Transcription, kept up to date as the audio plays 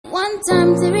one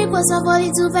time, the request of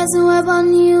 42 person web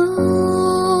on you.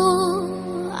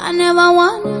 I never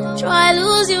want try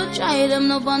lose you, try them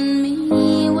no on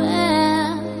me.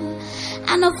 Well,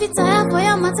 I know fit tired for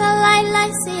your matter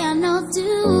like say I know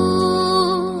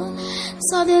do.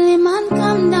 Suddenly man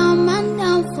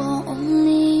down for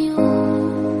only you.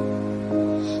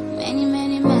 Many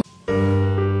men.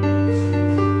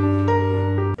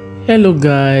 Hello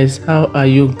guys, how are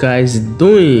you guys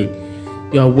doing?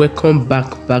 You are welcome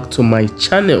back to my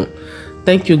channel.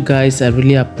 Thank you guys, I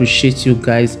really appreciate you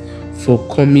guys for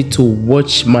coming to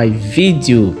watch my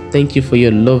video. Thank you for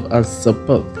your love and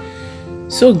support.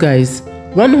 So guys,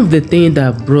 one of the things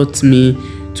that brought me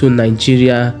to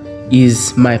Nigeria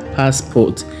is my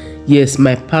passport. Yes,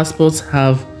 my passports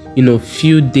have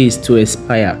few days to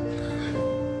expire.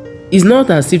 It's not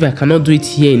as if I cannot do it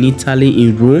here in Italy,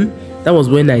 in Rome. That was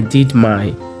when I did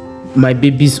my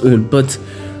baby's own, but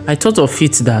I thought of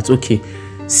it that okay,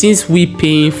 since we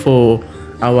paying for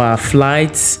our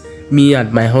flights, me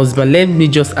and my husband, let me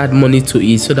just add money to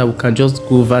it so that we can just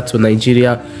go over to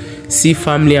Nigeria, see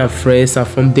family and friends, and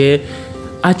from there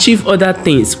achieve other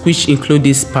things which include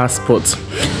this passport.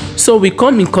 So we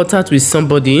come in contact with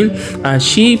somebody and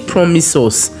she promised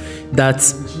us that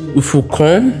if we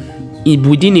come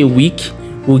within a week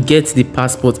we'll get the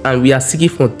passport, and we are seeking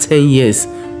for 10 years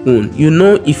own.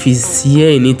 If it's here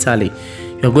in Italy,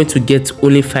 you're going to get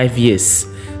only 5 years.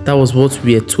 That was what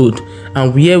we were told,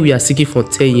 and here we are seeking for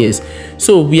 10 years.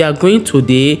 So we are going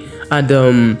today, and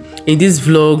in this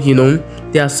vlog,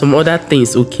 there are some other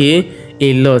things, okay,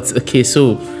 a lot, okay.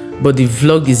 So but the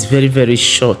vlog is very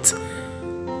short.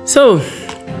 So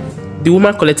the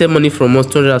woman collected money from us,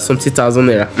 200,000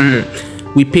 naira.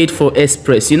 We paid for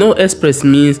express. Express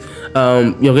means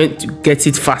you're going to get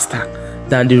it faster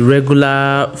than the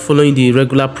regular, following the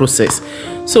regular process.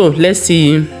 So let's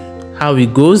see how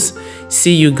it goes.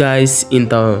 See you guys in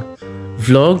the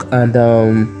vlog, and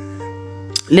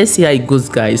let's see how it goes,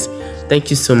 guys. Thank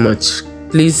you so much.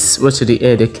 Please watch to the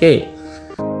end, okay?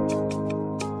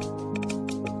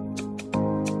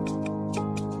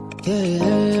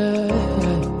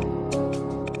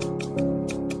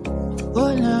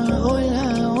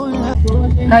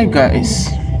 Hi guys,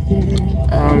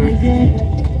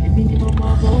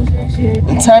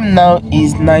 the time now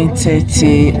is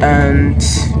 9:30 and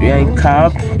we are in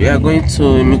cab. We are going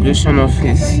to immigration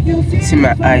office. See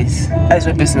my eyes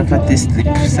were person of this sleep,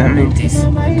 so I'm in this.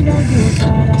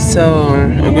 So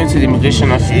we're going to the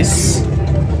immigration office.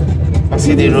 I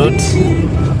see the road.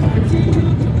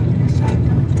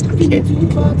 Okay.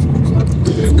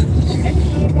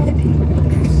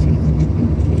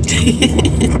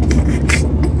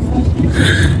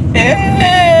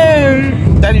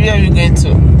 Daddy, where are you going to?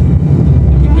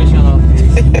 Immigration office.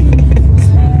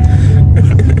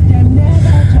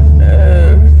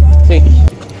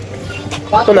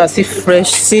 I'm gonna see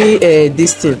fresh. See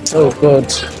this thing. Oh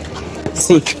God.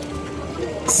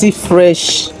 See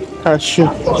fresh cashew.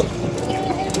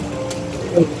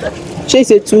 She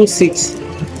said 2.6.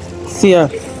 See ya.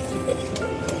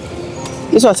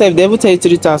 This one said they will tell you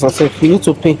 3,000. You need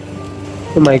to pay.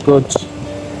 Oh my God.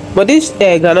 But this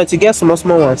granite, you get some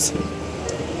small ones.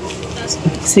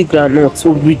 See granite,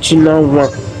 original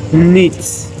one, neat.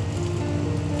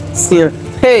 See,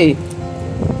 hey.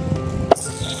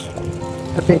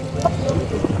 Okay.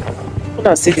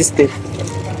 Now see this thing.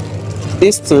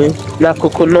 This thing, na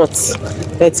coconut.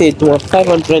 Let's say it was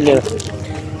 500 naira.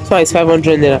 So it's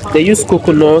 500 naira. They use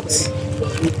coconut.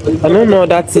 I don't know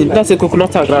that thing. That's a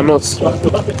coconut and granite.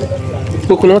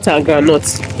 Coconut and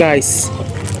granite, guys.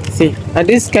 See, and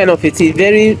this kind of it is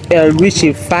very rich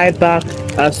in fiber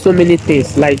and so many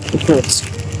things. Like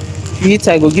eat,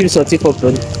 I go give you some tip of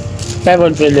money.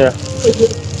 500 naira.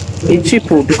 It's cheap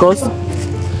because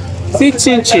see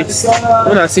chinchi.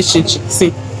 When I see chinchi,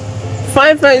 see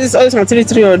 5 is always from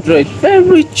 300.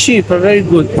 Very cheap and very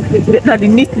good. Now the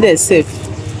neatness safe.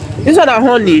 This one are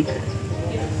honey.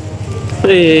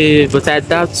 Hey, but I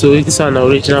doubt so. This one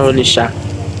original honey sha.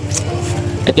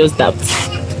 I just doubt.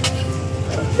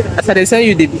 As I send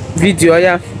you the video,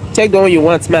 yeah, check the one you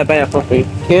want. My buy a for you,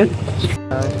 okay?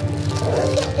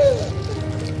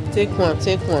 Take one.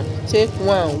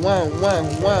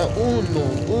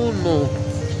 Uno.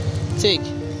 Take.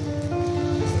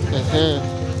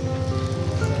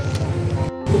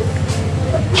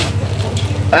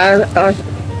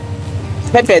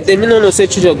 Pepper, they me no say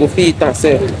children go feed it and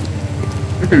sell.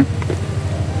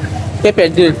 Pepper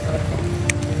do.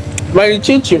 But you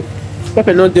change you.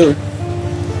 Pepper no do.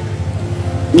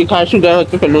 You can sugar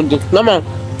pepper no do. No man.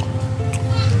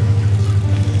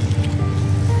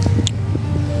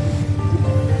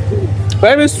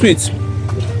 Very sweet.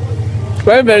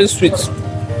 Very, very sweet.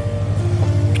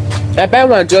 I buy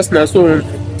one just now, so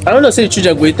I want to say the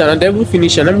children go eat and then we'll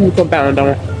finish and then we'll come back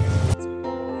another one.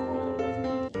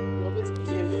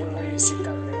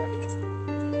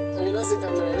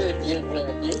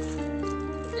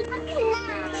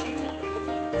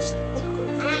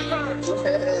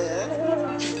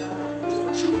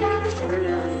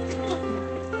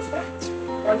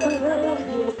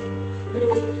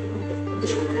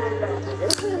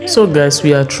 So guys,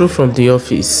 we are through from the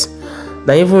office.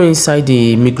 Now even inside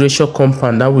the immigration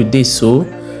compound that we did, so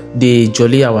they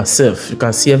jolly ourselves. You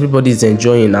can see everybody is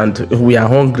enjoying and we are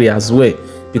hungry as well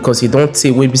because you don't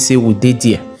say we say we did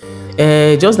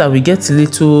there. Just that we get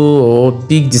little or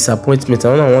big disappointment.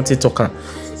 I don't want to talk.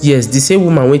 Yes, the same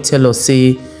woman will tell us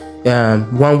say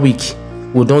 1 week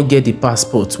we don't get the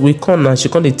passport. We come and she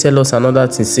can't tell us another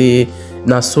thing, say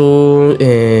now so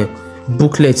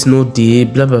booklet no day,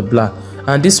 blah blah blah.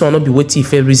 And this one not be waiting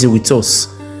for reason with us.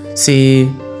 Say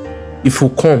if we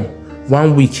come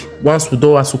 1 week, once we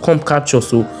do as we come capture,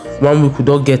 so 1 week we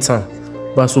don't get time.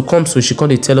 But as we come, so she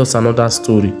can't tell us another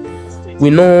story. We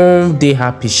know they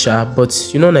happy, sha, but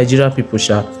you know Nigeria people,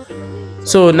 sha.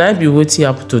 So now be waiting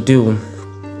up to do.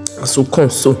 As we come,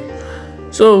 so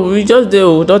we just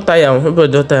do. Don't tire,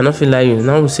 everybody don't tire. Not feel like you.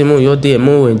 Now we say more your day,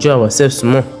 more we enjoy ourselves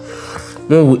more.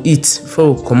 More we eat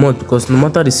before we come out because no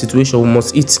matter the situation, we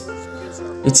must eat.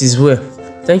 It is well.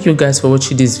 Thank you guys for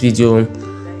watching this video.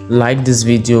 Like this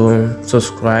video,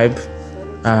 subscribe,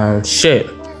 and share.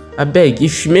 I beg,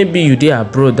 if maybe you dey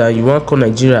abroad and you want to come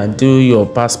Nigeria and do your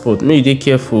passport, make you dey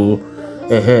careful.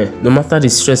 No matter the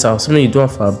stress, or something you do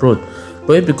for abroad,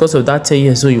 but if because of that 10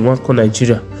 years old you want to come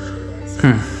Nigeria,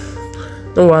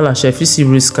 no wahala, chef, you see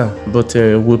risk, but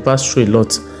we'll pass through a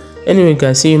lot. Anyway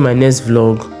guys, see you in my next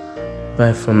vlog.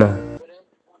 Bye for now.